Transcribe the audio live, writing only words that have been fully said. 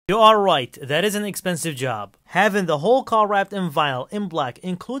You are right, that is an expensive job. Having the whole car wrapped in vinyl in black,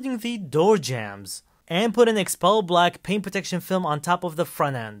 including the door jambs. And put an expel black paint protection film on top of the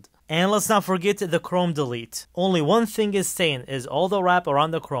front end. And let's not forget the chrome delete. Only one thing is staying, is all the wrap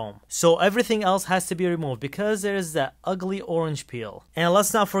around the chrome. So everything else has to be removed because there is that ugly orange peel. And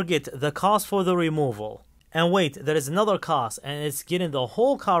let's not forget the cost for the removal. And wait, there is another cost, and it's getting the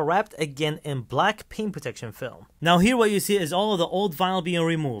whole car wrapped again in black paint protection film. Now here what you see is all of the old vinyl being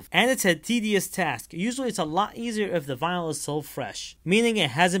removed, and it's a tedious task. Usually it's a lot easier if the vinyl is still fresh, meaning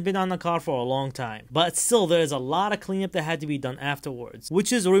it hasn't been on the car for a long time. But still, there is a lot of cleanup that had to be done afterwards,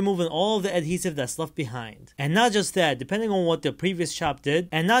 which is removing all of the adhesive that's left behind. And not just that, depending on what the previous shop did,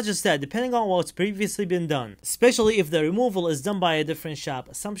 and not just that, depending on what's previously been done, especially if the removal is done by a different shop,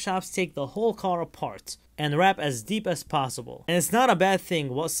 some shops take the whole car apart and wrap as deep as possible. And it's not a bad thing.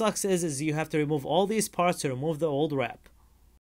 What sucks is you have to remove all these parts to remove the old wrap.